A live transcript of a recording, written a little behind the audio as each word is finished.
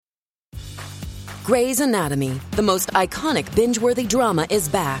Grey's Anatomy, the most iconic binge-worthy drama, is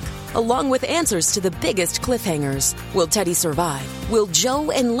back, along with answers to the biggest cliffhangers. Will Teddy survive? Will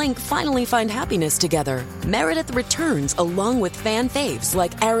Joe and Link finally find happiness together? Meredith returns along with fan faves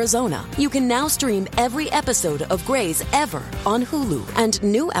like Arizona. You can now stream every episode of Grey's ever on Hulu, and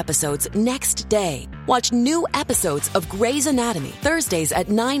new episodes next day. Watch new episodes of Grey's Anatomy Thursdays at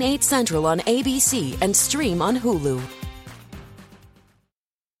 9/8 Central on ABC and stream on Hulu.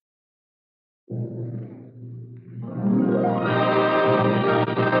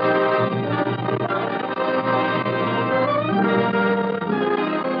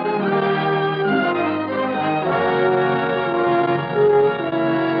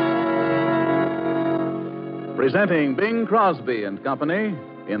 Presenting Bing Crosby and Company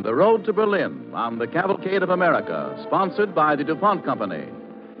in The Road to Berlin on the Cavalcade of America, sponsored by the DuPont Company,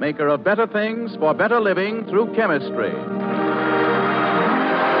 maker of better things for better living through chemistry.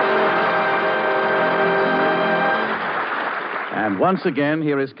 And once again,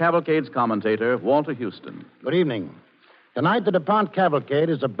 here is Cavalcade's commentator, Walter Houston. Good evening. Tonight, the DuPont Cavalcade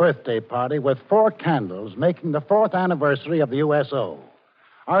is a birthday party with 4 candles making the 4th anniversary of the USO.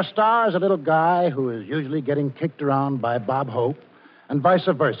 Our star is a little guy who is usually getting kicked around by Bob Hope, and vice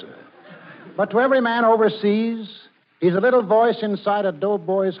versa. But to every man overseas, he's a little voice inside a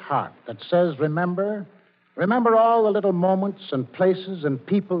doughboy's heart that says, remember all the little moments and places and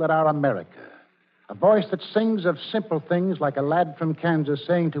people that are America. A voice that sings of simple things like a lad from Kansas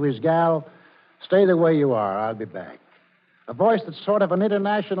saying to his gal, stay the way you are, I'll be back. A voice that's sort of an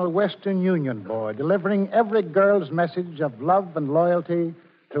international Western Union boy, delivering every girl's message of love and loyalty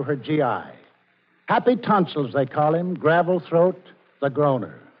to her GI. Happy tonsils, they call him, gravel throat, the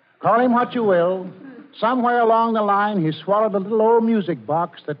groaner. Call him what you will. Somewhere along the line, he swallowed a little old music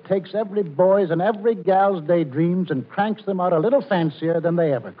box that takes every boy's and every gal's daydreams and cranks them out a little fancier than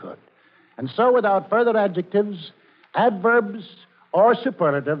they ever could. And so, without further adjectives, adverbs, or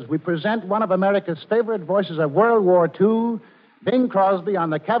superlatives, we present one of America's favorite voices of World War II, Bing Crosby on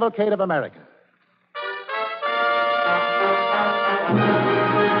the Cavalcade of America.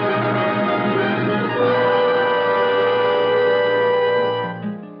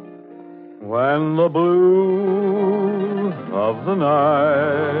 When the blue of the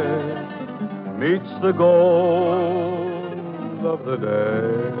night meets the gold of the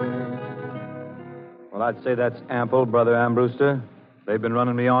day. Well, I'd say that's ample, Brother Ambrewster. They've been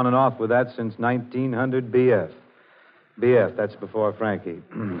running me on and off with that since 1900 BF. BF, that's before Frankie.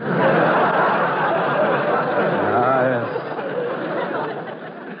 Yes.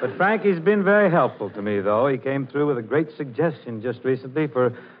 But Frankie's been very helpful to me, though. He came through with a great suggestion just recently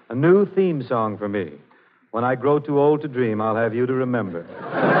for a new theme song for me. When I grow too old to dream, I'll have you to remember.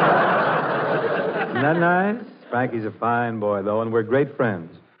 Isn't that nice? Frankie's a fine boy, though, and we're great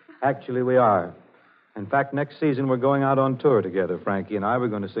friends. Actually, we are. In fact, next season we're going out on tour together, Frankie and I. We're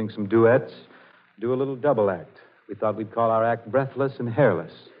going to sing some duets, do a little double act. We thought we'd call our act Breathless and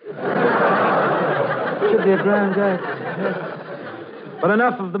Hairless. Should be a grand act. Yes. But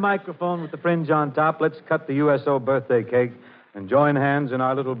enough of the microphone with the fringe on top. Let's cut the USO birthday cake and join hands in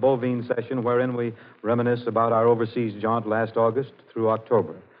our little bovine session wherein we reminisce about our overseas jaunt last August through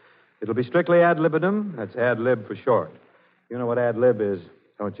October. It'll be strictly ad libidum. That's ad lib for short. You know what ad lib is,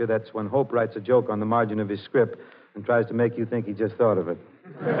 don't you? That's when Hope writes a joke on the margin of his script and tries to make you think he just thought of it.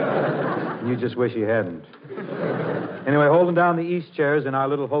 And you just wish he hadn't. Anyway, holding down the East chairs in our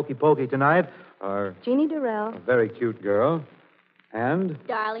little hokey pokey tonight are Jeannie Durrell, a very cute girl, and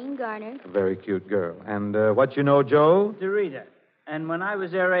Darlene Garner, a very cute girl. And what you know, Joe? Dorita. And when I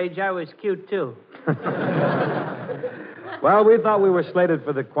was their age, I was cute, too. Well, we thought we were slated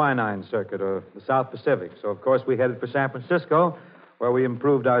for the quinine circuit or the South Pacific. So, of course, we headed for San Francisco, where we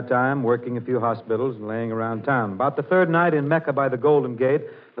improved our time working a few hospitals and laying around town. About the third night in Mecca by the Golden Gate,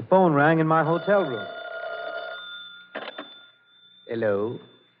 the phone rang in my hotel room. Hello?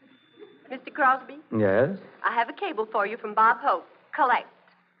 Mr. Crosby? Yes? I have a cable for you from Bob Hope. Collect.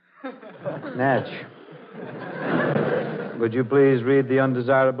 Natch. Would you please read the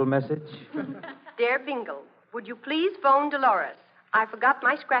undesirable message? Dear Bingle, would you please phone Dolores? I forgot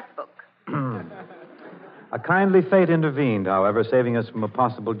my scrapbook. A kindly fate intervened, however, saving us from a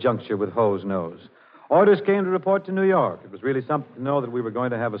possible juncture with Ho's nose. Orders came to report to New York. It was really something to know that we were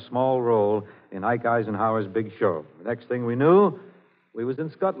going to have a small role in Ike Eisenhower's big show. The next thing we knew, we was in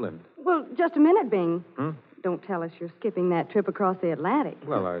Scotland. Well, just a minute, Bing. Don't tell us you're skipping that trip across the Atlantic.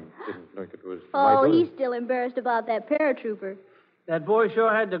 Well, I didn't think it was Oh, vital. he's still embarrassed about that paratrooper. That boy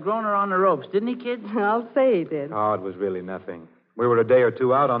sure had the groaner on the ropes, didn't he, kids? I'll say he did. Oh, it was really nothing. We were a day or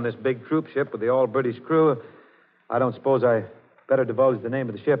two out on this big troop ship with the all-British crew. I don't suppose I Better divulge the name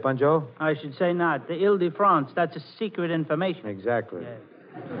of the ship, huh, Joe? I should say not. The Ile-de-France. That's a secret information. Exactly. Yes.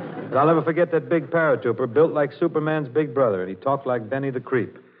 But I'll never forget that big paratrooper, built like Superman's big brother, and he talked like Benny the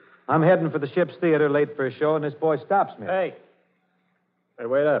Creep. I'm heading for the ship's theater late for a show, and this boy stops me. Hey,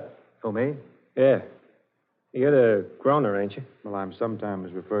 wait up. Who, me? Yeah. You're the groaner, ain't you? Well, I'm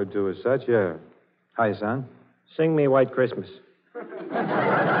sometimes referred to as such, yeah. Hi, son. Sing me White Christmas.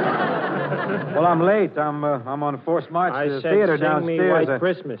 Well, I'm late. I'm on forced march to the theater sing downstairs. me White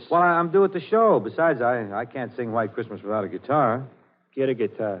Christmas. Well, I'm due at the show. Besides, I can't sing White Christmas without a guitar. Get a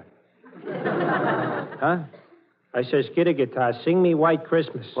guitar. Huh? I says, get a guitar. Sing me White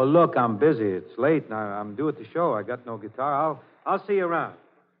Christmas. Well, look, I'm busy. It's late, and I'm due at the show. I got no guitar. I'll see you around.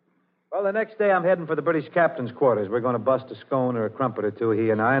 Well, the next day I'm heading for the British captain's quarters. We're going to bust a scone or a crumpet or two, he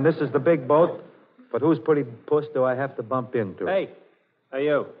and I. And this is the big boat. But whose pretty puss do I have to bump into? Hey,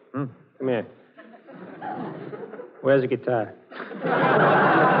 you. Hmm? Come here. Where's the guitar?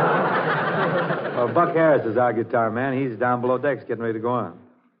 Well, Buck Harris is our guitar man. He's down below decks getting ready to go on.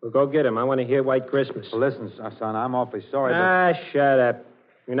 Well, go get him. I want to hear White Christmas. Well, listen, son, I'm awfully sorry, Shut up.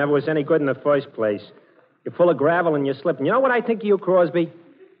 You never was any good in the first place. You're full of gravel and you're slipping. You know what I think of you, Crosby?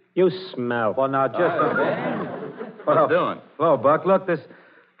 You smell. Well, now, just... What are you doing? Hello, Buck. Look,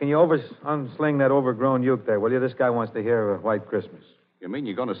 can you unsling that overgrown uke there, will you? This guy wants to hear White Christmas. You mean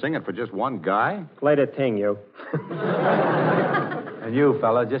you're going to sing it for just one guy? Play the thing, you. And you,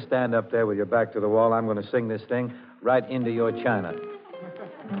 fella, just stand up there with your back to the wall. I'm going to sing this thing right into your china.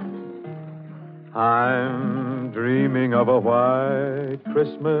 I'm dreaming of a white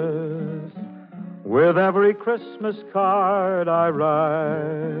Christmas with every Christmas card I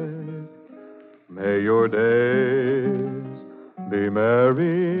write. May your days be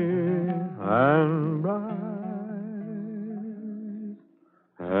merry and bright,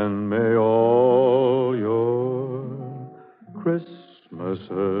 and may all your Christmases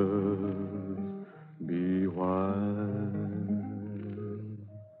be white.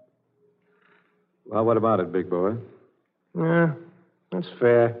 Well, what about it, big boy? Yeah, that's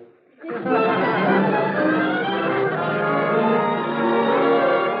fair.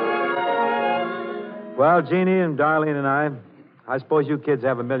 Well, Jeannie and Darlene and I suppose you kids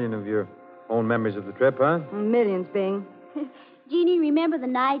have a million of your own memories of the trip, huh? Millions, Bing. Jeannie, remember the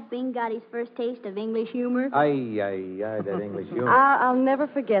night Bing got his first taste of English humor? Aye, that English humor. I'll never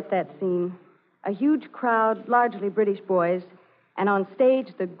forget that scene. A huge crowd, largely British boys, and on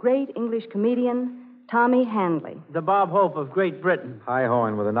stage, the great English comedian, Tommy Handley. The Bob Hope of Great Britain. High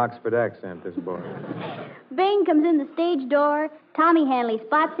horn with an Oxford accent, this boy. Bing comes in the stage door. Tommy Hanley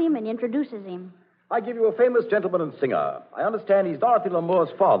spots him and introduces him. I give you a famous gentleman and singer. I understand he's Dorothy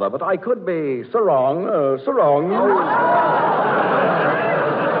Lamour's father, but I could be so wrong.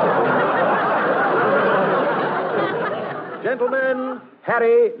 Gentlemen,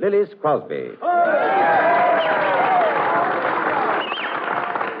 Harry Lillis Crosby.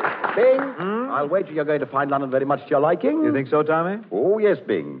 Bing, I'll wager you're going to find London very much to your liking. You think so, Tommy? Oh, yes,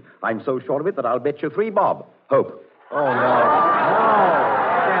 Bing. I'm so sure of it that I'll bet you 3 bob. Hope. Oh, no. No.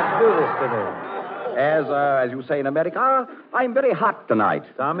 Can't do this to me. As you say in America, I'm very hot tonight.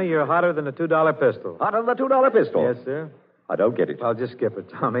 Tommy, you're hotter than a $2 pistol. Hotter than a $2 pistol? Yes, sir. I don't get it. I'll just skip it,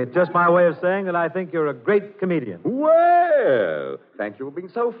 Tommy. It's just my way of saying that I think you're a great comedian. Well, thank you for being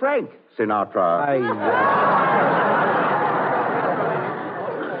so frank, Sinatra.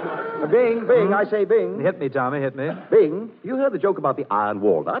 Bing, I say Bing. Hit me, Tommy, hit me. Bing, you heard the joke about the iron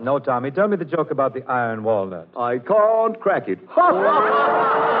walnut? No, Tommy. Tell me the joke about the iron walnut. I can't crack it.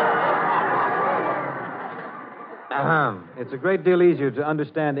 It's a great deal easier to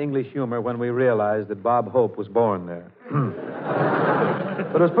understand English humor when we realize that Bob Hope was born there.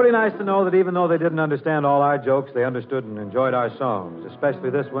 But it was pretty nice to know that even though they didn't understand all our jokes, they understood and enjoyed our songs, especially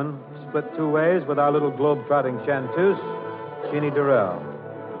this one, split 2 ways with our little globe-trotting chanteuse, Jeannie Durrell.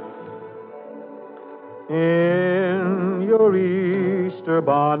 In your Easter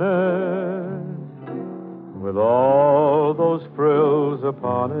bonnet, with all those frills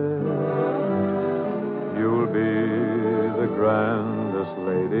upon it, you'll be the grandest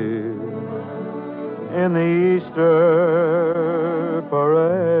lady in the Easter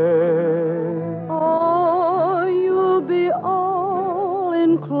parade. Oh, you'll be all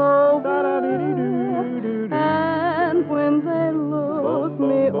in clover, and when they look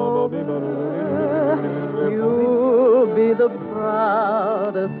me over, you'll be the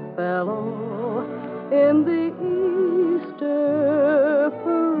proudest fellow in the Easter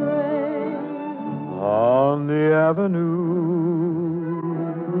parade. On the avenue,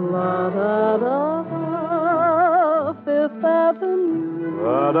 La da da, Fifth Avenue.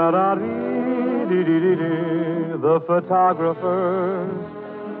 la da da dee dee dee dee, the photographers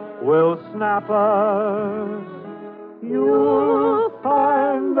will snap us, you'll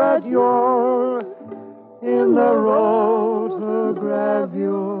find that you're in the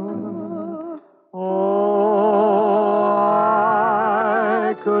rotogravure. Oh,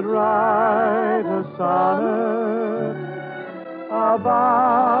 I could write a sonnet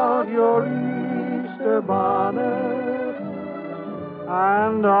about your Easter bonnet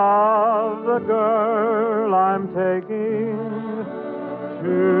and of the girl I'm taking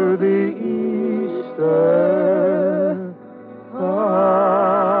to the Easter parade.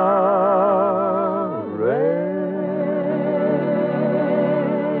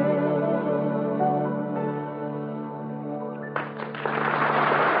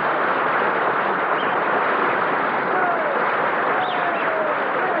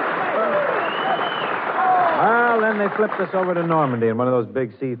 Well, then they flipped us over to Normandy in one of those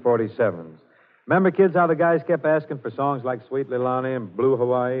big C-47s. Remember, kids, how the guys kept asking for songs like Sweet Lilani and Blue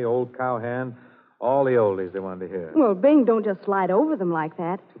Hawaii, Old Cowhand, all the oldies they wanted to hear. Well, Bing, don't just slide over them like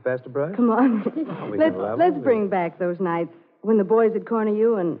that. Too fast to brush? Come on. We can level Let's it. bring back those nights when the boys would corner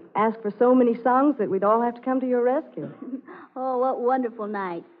you and ask for so many songs that we'd all have to come to your rescue. Oh, what wonderful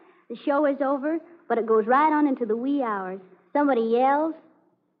nights. The show is over, but it goes right on into the wee hours. Somebody yells.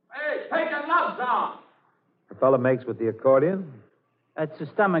 Hey, take a love song. The fella makes with the accordion, That's the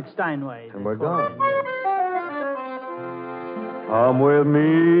stomach Steinway. and we're gone. Come with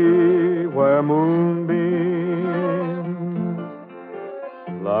me where moonbeams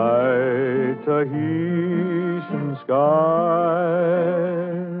light Tahitian skies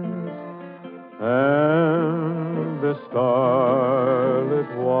and the starlit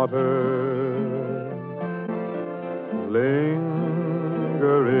waters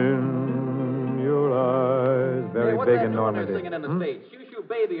linger in your eyes. Very big in Normandy. Singing in the States? Shoo-shoo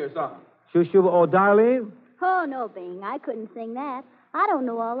baby or something? Shoo-shoo, oh, darling. Oh, no, Bing. I couldn't sing that. I don't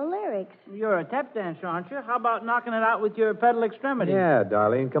know all the lyrics. You're a tap dancer, aren't you? How about knocking it out with your pedal extremity? Yeah,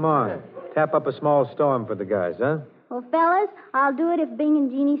 Darlene, come on. Tap up a small storm for the guys, huh? Well, fellas, I'll do it if Bing and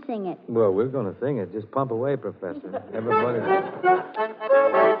Jeannie sing it. Well, we're going to sing it. Just pump away, Professor. Everybody.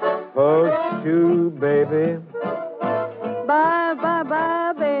 Horseshoe, baby. Bye, bye,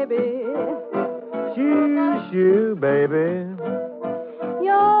 bye, baby. Shoo-shoo, baby.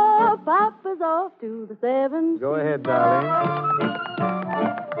 Your papa's off to the 7th. Go ahead, darling.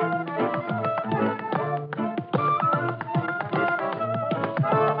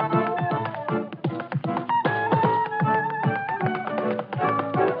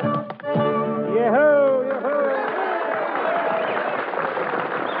 Yahoo! Yahoo!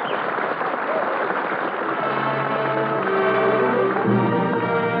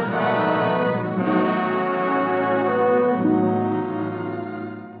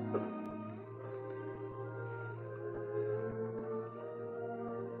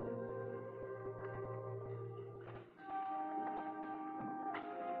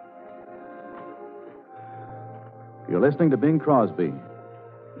 You're listening to Bing Crosby,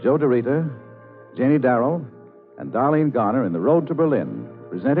 Joe DeRita, Janie Darrell, and Darlene Garner in The Road to Berlin,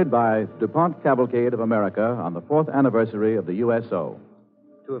 presented by DuPont Cavalcade of America on the 4th anniversary of the USO.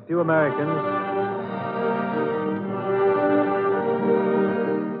 To a few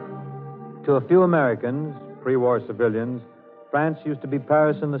Americans, pre-war civilians, France used to be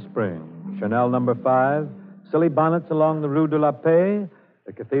Paris in the spring. Chanel number 5, silly bonnets along the Rue de la Paix,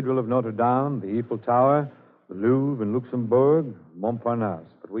 the Cathedral of Notre Dame, the Eiffel Tower, the Louvre in Luxembourg, Montparnasse.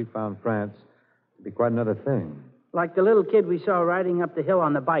 But we found France to be quite another thing. Like the little kid we saw riding up the hill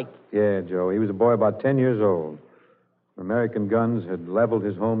on the bike. Yeah, Joe. He was a boy about 10 years old. American guns had leveled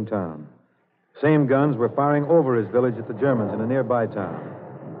his hometown. Same guns were firing over his village at the Germans in a nearby town.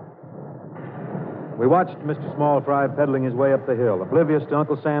 We watched Mr. Small Fry pedaling his way up the hill, oblivious to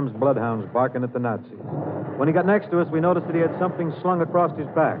Uncle Sam's bloodhounds barking at the Nazis. When he got next to us, we noticed that he had something slung across his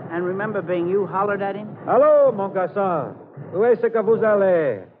back. And remember, Bing, you hollered at him? Allô, mon garçon. Où est-ce que vous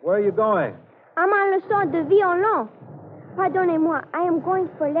allez? Where are you going? I'm en leçon de violon. Pardonnez-moi, I am going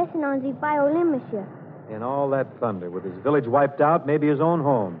for lesson on the violin, monsieur. In all that thunder, with his village wiped out, maybe his own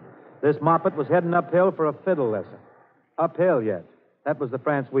home, this Moppet was heading uphill for a fiddle lesson. Uphill yet. That was the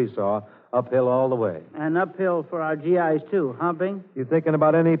France we saw. Uphill all the way. And uphill for our GIs, too, huh, Bing? You thinking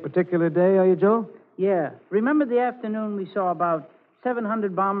about any particular day, are you, Joe? Yeah. Remember the afternoon we saw about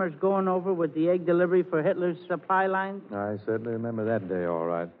 700 bombers going over with the egg delivery for Hitler's supply lines? I certainly remember that day, all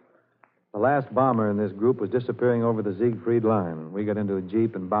right. The last bomber in this group was disappearing over the Siegfried line. We got into a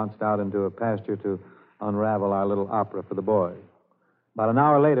Jeep and bounced out into a pasture to unravel our little opera for the boys. About an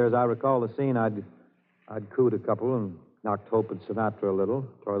hour later, as I recall the scene, I'd cooed a couple and knocked Hope and Sinatra a little,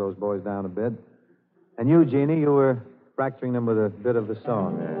 tore those boys down a bit. And you, Jeannie, you were fracturing them with a bit of the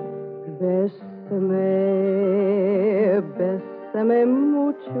song there. Bésame, bésame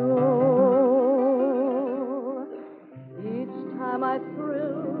mucho. Each time I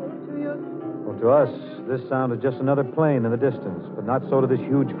thrill to your... Well, to us, this sounded just another plane in the distance, but not so to this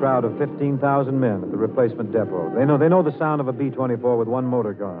huge crowd of 15,000 men at the replacement depot. They know the sound of a B-24 with one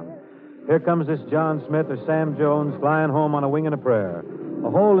motor gone. Here comes this John Smith or Sam Jones flying home on a wing and a prayer. A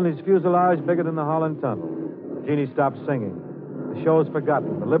hole in his fuselage bigger than the Holland Tunnel. Jeannie stops singing. The show's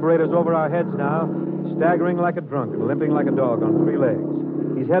forgotten. The Liberator's over our heads now, staggering like a drunk and limping like a dog on 3 legs.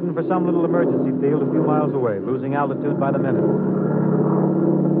 He's heading for some little emergency field a few miles away, losing altitude by the minute.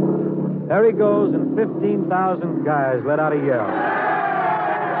 There he goes, and 15,000 guys let out a yell.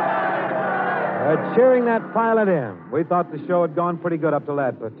 They're cheering that pilot in. We thought the show had gone pretty good up to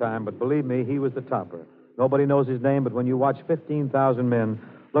that time, but believe me, he was the topper. Nobody knows his name, but when you watch 15,000 men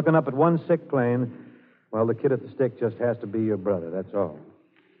looking up at one sick plane, well, the kid at the stick just has to be your brother, that's all.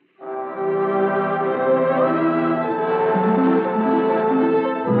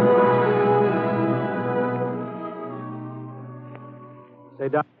 Say,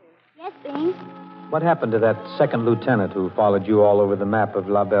 Doc. Yes, Bing? What happened to that second lieutenant who followed you all over the map of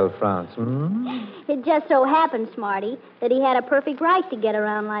La Belle France? It just so happened, Smarty, that he had a perfect right to get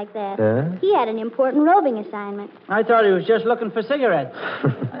around like that. Yeah? He had an important roving assignment. I thought he was just looking for cigarettes.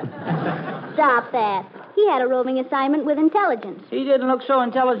 Stop that. He had a roving assignment with intelligence. He didn't look so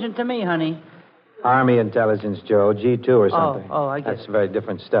intelligent to me, honey. Army intelligence, Joe. G2 or something. I guess. That's very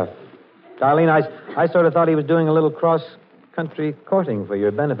different stuff. Darlene, I sort of thought he was doing a little cross-country courting for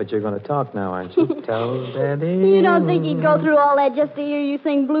your benefit. You're going to talk now, aren't you? Tell Daddy. You don't think he'd go through all that just to hear you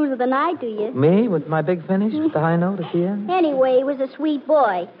sing Blues of the Night, do you? Me? With my big finish? With the high note at the end? Anyway, he was a sweet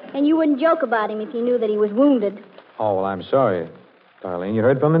boy, and you wouldn't joke about him if you knew that he was wounded. Oh, well, I'm sorry. Darlene, you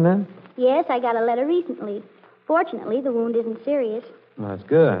heard from him then? Yes, I got a letter recently. Fortunately, the wound isn't serious. Well, that's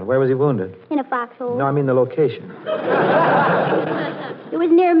good. Where was he wounded? In a foxhole. No, I mean the location. It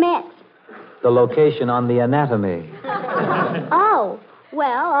was near Metz. The location on the anatomy. Oh,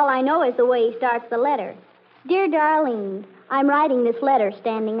 well, all I know is the way he starts the letter. Dear Darlene, I'm writing this letter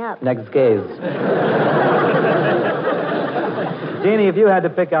standing up. Next gaze. Jeannie, if you had to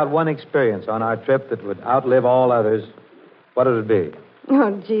pick out one experience on our trip that would outlive all others, what would it be?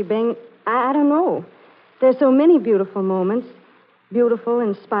 Oh, gee, Bing, I don't know. There's so many beautiful moments, beautiful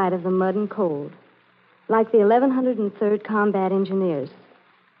in spite of the mud and cold. Like the 1103rd Combat Engineers.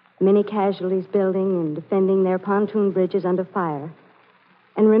 Many casualties building and defending their pontoon bridges under fire.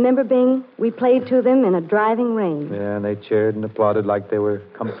 And remember, Bing, we played to them in a driving rain. Yeah, and they cheered and applauded like they were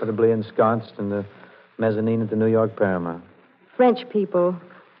comfortably ensconced in the mezzanine at the New York Paramount. French people,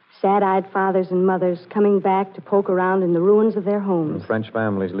 sad-eyed fathers and mothers coming back to poke around in the ruins of their homes. And French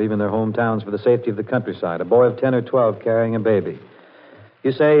families leaving their hometowns for the safety of the countryside. A boy of 10 or 12 carrying a baby.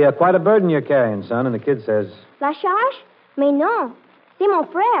 You say, quite a burden you're carrying, son, and the kid says... La charge? Mais non. C'est mon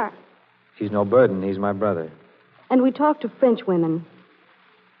frère. She's no burden. He's my brother. And we talked to French women.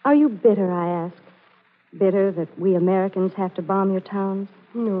 Are you bitter, I ask? Bitter that we Americans have to bomb your towns?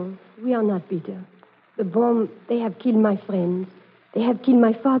 No, we are not bitter. The bomb, they have killed my friends. They have killed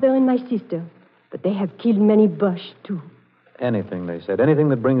my father and my sister. But they have killed many Boches, too. Anything, they said. Anything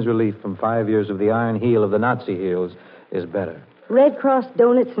that brings relief from 5 years of the iron heel of the Nazi heels is better. Red Cross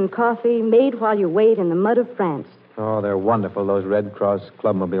donuts and coffee made while you wait in the mud of France. Oh, they're wonderful, those Red Cross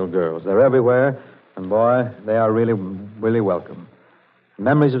Clubmobile girls. They're everywhere, and boy, they are really, really welcome.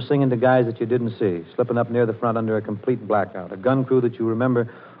 Memories of singing to guys that you didn't see, slipping up near the front under a complete blackout, a gun crew that you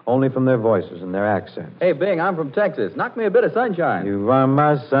remember only from their voices and their accents. Hey, Bing, I'm from Texas. Knock me a bit of sunshine. You are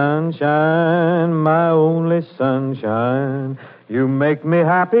my sunshine, my only sunshine. You make me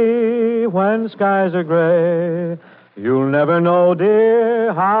happy when skies are gray. You'll never know,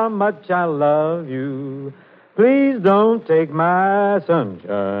 dear, how much I love you. Please don't take my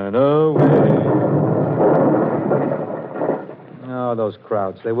sunshine away. Oh, those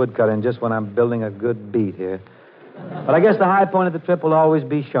crowds. They would cut in just when I'm building a good beat here. But I guess the high point of the trip will always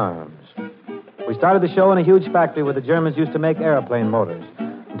be charms. We started the show in a huge factory where the Germans used to make airplane motors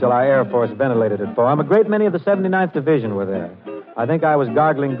until our Air Force ventilated it for them. A great many of the 79th Division were there. I think I was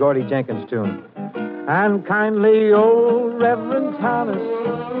gargling Gordy Jenkins' tune. And kindly old Reverend Thomas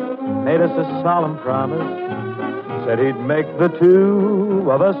made us a solemn promise. Said he'd make the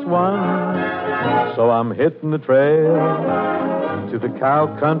two of us one. So I'm hitting the trail to the cow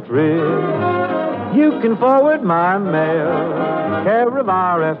country. You can forward my mail, care of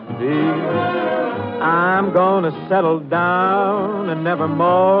RFD. I'm gonna settle down and never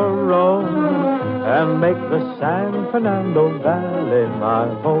more roam and make the San Fernando Valley my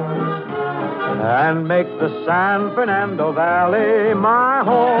home. and make the San Fernando Valley my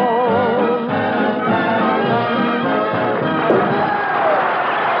home.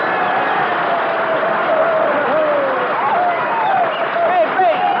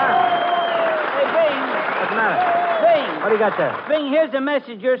 Bing. What do you got there? Bing, here's a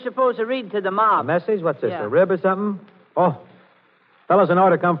message you're supposed to read to the A mob. message? What's this, Yeah. a rib or something? Oh. Fellows, an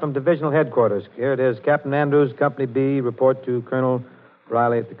order come from divisional headquarters. Here it is. Captain Andrews, Company B, report to Colonel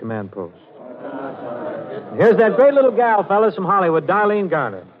Riley at the command post. Here's that great little gal, fellas, from Hollywood, Darlene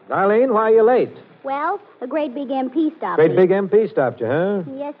Garner. Darlene, why are you late? Well, a great big MP stopped Great me. big MP stopped you, huh?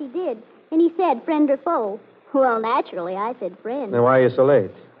 Yes, he did. And he said, friend or foe. Well, naturally, I said friend. Then why are you so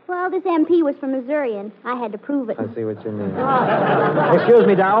late? Well, this MP was from Missouri, and I had to prove it. I see what you mean. Excuse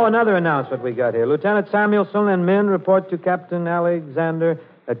me, Dow. Another announcement we got here. Lieutenant Samuelson and men report to Captain Alexander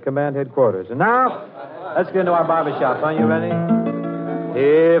at command headquarters. And now, let's get into our barbershop. Are you ready?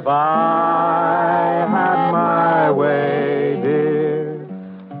 If I had my way, dear,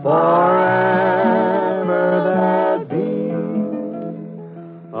 forever there'd be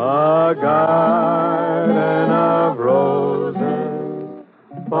a garden of roses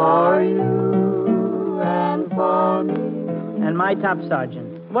for you and for me. And my top sergeant.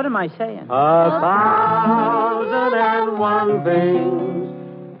 What am I saying? 1,001 things,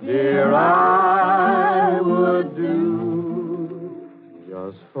 dear, I would do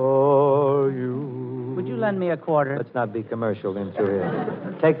just for you. Would you lend me a quarter? Let's not be commercial into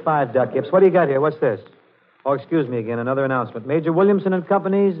here. Take 5 duck hips. What do you got here? What's this? Oh, excuse me again. Another announcement. Major Williamson and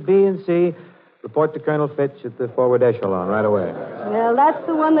Companies B and C report to Colonel Fitch at the forward echelon right away. Well, that's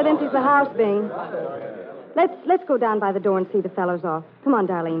the one that empties the house, Bing. Let's go down by the door and see the fellows off. Come on,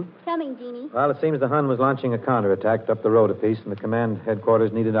 Darlene. Coming, Jeannie. Well, it seems the Hun was launching a counterattack up the road a piece, and the command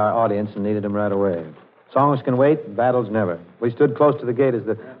headquarters needed our audience and needed them right away. Songs can wait, battles never. We stood close to the gate as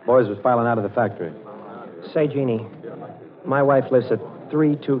the boys was filing out of the factory. Say, Jeannie, my wife lives at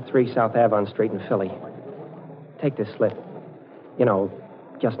 323 South Avon Street in Philly. Take this slip. You know,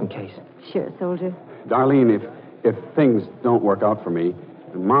 just in case. Sure, soldier. Darlene, if things don't work out for me,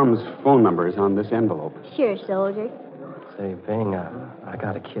 Mom's phone number is on this envelope. Sure, soldier. Say, Bing, I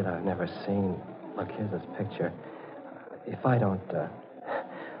got a kid I've never seen. Look, here's this picture. If I don't,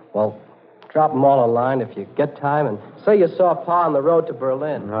 well, drop them all a line if you get time, and say you saw Pa on the road to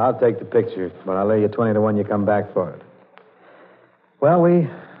Berlin. No, I'll take the picture, but I'll lay you 20 to 1 you come back for it. Well, we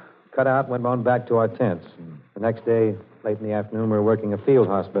cut out and went on back to our tents. The next day, late in the afternoon, we were working a field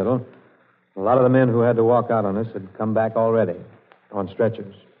hospital. A lot of the men who had to walk out on us had come back already on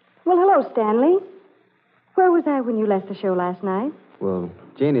stretchers. Well, hello, Stanley. Where was I when you left the show last night? Well,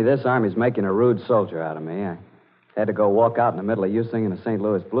 Jeannie, this Army's making a rude soldier out of me. I had to go walk out in the middle of you singing the St.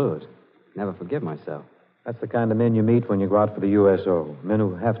 Louis Blues. Never forgive myself. That's the kind of men you meet when you go out for the USO. Men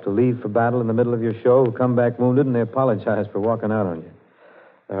who have to leave for battle in the middle of your show, who come back wounded, and they apologize for walking out on you.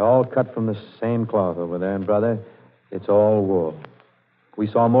 They're all cut from the same cloth over there, and, brother, it's all wool. We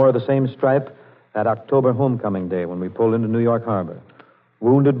saw more of the same stripe that October homecoming day when we pulled into New York Harbor.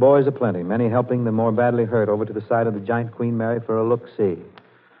 Wounded boys aplenty, many helping the more badly hurt over to the side of the giant Queen Mary for a look-see. And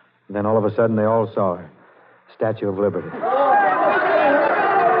then all of a sudden they all saw her. Statue of Liberty.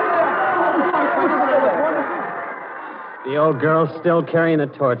 The old girl's still carrying a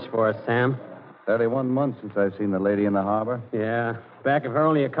torch for us, Sam. 31 months since I've seen the lady in the harbor. Yeah. Back of her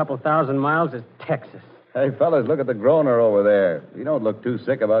only a couple thousand miles is Texas. Hey, fellas, look at the groaner over there. He don't look too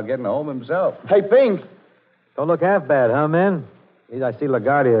sick about getting home himself. Hey, Bing! Don't look half bad, huh, men? I see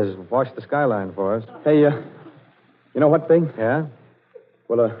LaGuardia has washed the skyline for us. Hey, you know what, Bing? Yeah?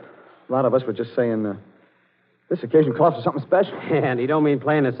 Well, a lot of us were just saying, this occasion calls for something special. Yeah, and he don't mean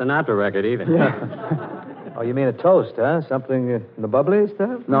playing a Sinatra record either. Yeah. Oh, you mean a toast, huh? Something in the bubbly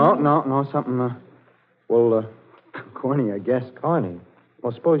stuff? No, something, corny, I guess. Corny?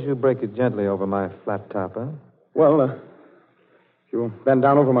 Well, suppose you break it gently over my flat top, huh? Well, if you'll bend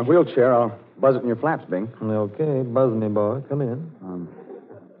down over my wheelchair, I'll buzz it in your flaps, Bing. Okay, buzz me, boy. Come in.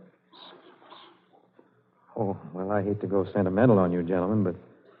 Oh, well, I hate to go sentimental on you, gentlemen, but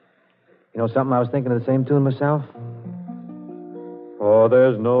you know something? I was thinking of the same tune myself. Oh,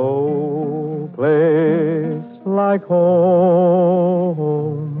 there's no place like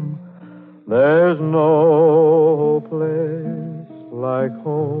home. There's no place like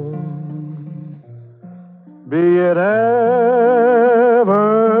home. Be it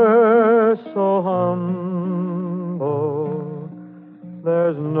ever so humble,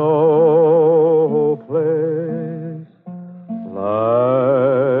 there's no place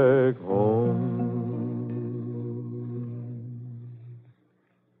like home.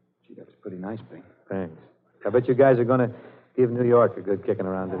 Gee, that was pretty nice, Bing. Thanks. I bet you guys are going to Give New York a good kicking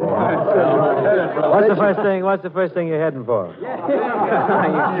around today. What's the first thing you're heading for?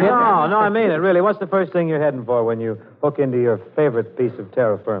 No, I mean it, really. What's the first thing you're heading for when you hook into your favorite piece of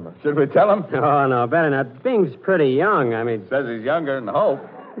terra firma? Should we tell him? Oh, no, better not. Bing's pretty young. I mean... Says he's younger than Hope.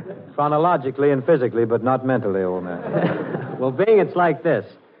 Chronologically and physically, but not mentally, old man. Well, Bing, it's like this.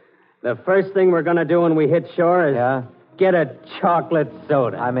 The first thing we're going to do when we hit shore is get a chocolate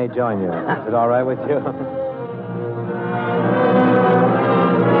soda. I may join you. Is it all right with you?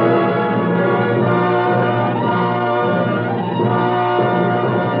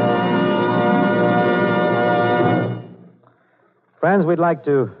 Friends, we'd like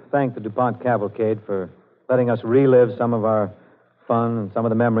to thank the DuPont Cavalcade for letting us relive some of our fun and some of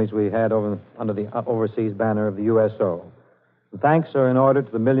the memories we had under the overseas banner of the USO. And thanks are in order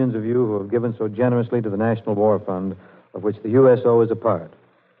to the millions of you who have given so generously to the National War Fund, of which the USO is a part.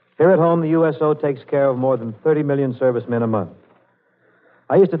 Here at home, the USO takes care of more than 30 million servicemen a month.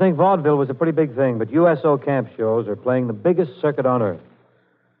 I used to think vaudeville was a pretty big thing, but USO camp shows are playing the biggest circuit on earth.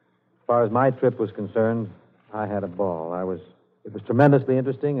 As far as my trip was concerned, I had a ball. It was tremendously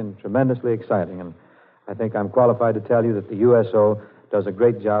interesting and tremendously exciting, and I think I'm qualified to tell you that the USO does a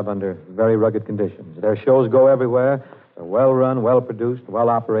great job under very rugged conditions. Their shows go everywhere. They're well run, well produced, well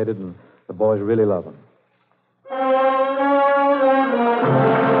operated, and the boys really love them.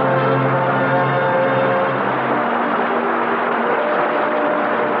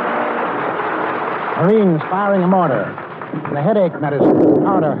 Marines firing a mortar. The headache medicine,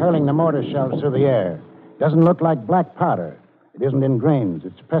 powder hurling the mortar shells through the air. Doesn't look like black powder. It isn't in grains.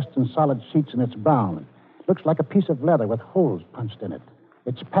 It's pressed in solid sheets and it's brown. It looks like a piece of leather with holes punched in it.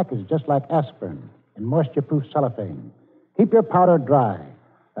 It's packaged just like aspirin in moisture-proof cellophane. Keep your powder dry.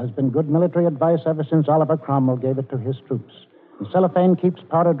 That's been good military advice ever since Oliver Cromwell gave it to his troops. And cellophane keeps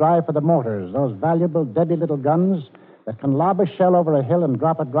powder dry for the mortars, those valuable, deadly little guns that can lob a shell over a hill and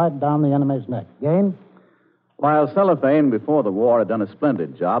drop it right down the enemy's neck. Gain? While cellophane before the war had done a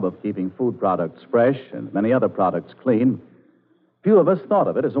splendid job of keeping food products fresh and many other products clean, few of us thought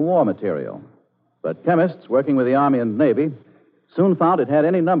of it as a war material. But chemists working with the Army and Navy soon found it had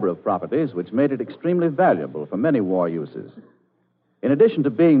any number of properties which made it extremely valuable for many war uses. In addition to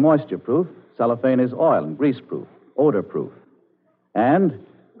being moisture-proof, cellophane is oil and grease-proof, odor-proof, and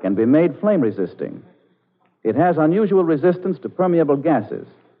can be made flame-resisting. It has unusual resistance to permeable gases,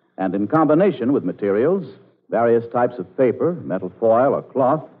 and in combination with materials, various types of paper, metal foil, or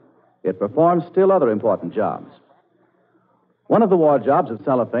cloth, it performs still other important jobs. One of the war jobs of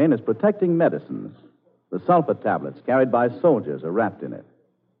cellophane is protecting medicines. The sulfa tablets carried by soldiers are wrapped in it.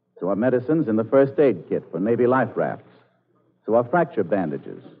 So are medicines in the first aid kit for Navy life rafts. So are fracture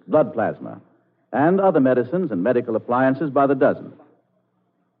bandages, blood plasma, and other medicines and medical appliances by the dozen.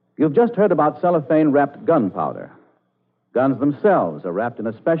 You've just heard about cellophane-wrapped gunpowder. Guns themselves are wrapped in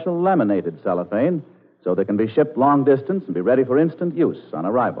a special laminated cellophane so they can be shipped long distance and be ready for instant use on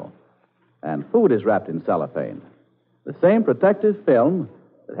arrival. And food is wrapped in cellophane. The same protective film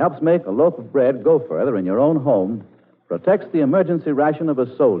that helps make a loaf of bread go further in your own home protects the emergency ration of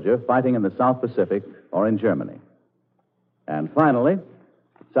a soldier fighting in the South Pacific or in Germany. And finally,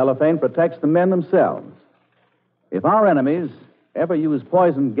 cellophane protects the men themselves. If our enemies ever use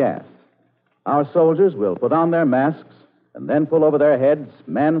poison gas, our soldiers will put on their masks and then pull over their heads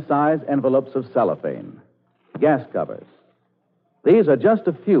man-sized envelopes of cellophane, gas covers. These are just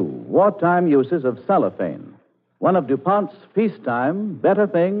a few wartime uses of cellophane, one of DuPont's peacetime better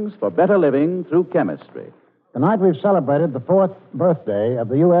things for better living through chemistry. Tonight we've celebrated the 4th birthday of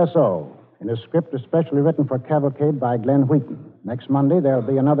the USO in a script especially written for Cavalcade by Glenn Wheaton. Next Monday there'll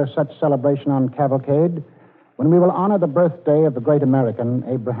be another such celebration on Cavalcade when we will honor the birthday of the great American,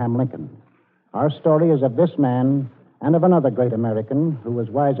 Abraham Lincoln. Our story is of this man and of another great American who was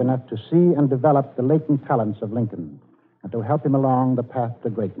wise enough to see and develop the latent talents of Lincoln and to help him along the path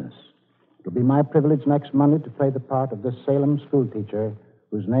to greatness. It'll be my privilege next Monday to play the part of this Salem schoolteacher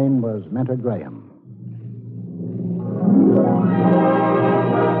whose name was Mentor Graham.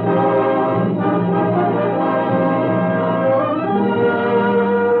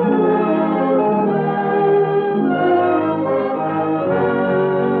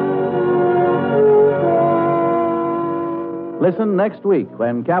 Listen next week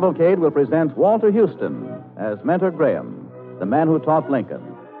when Cavalcade will present Walter Houston as Mentor Graham, the man who taught Lincoln.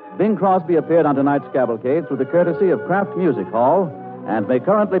 Bing Crosby appeared on tonight's Cavalcade through the courtesy of Kraft Music Hall and may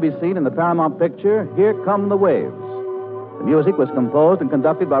currently be seen in the Paramount picture Here Come the Waves. The music was composed and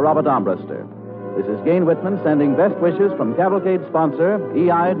conducted by Robert Armbruster. This is Gain Whitman sending best wishes from Cavalcade sponsor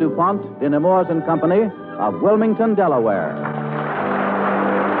E.I. DuPont de Nemours and Company of Wilmington, Delaware.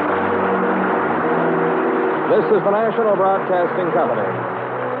 This is the National Broadcasting Company.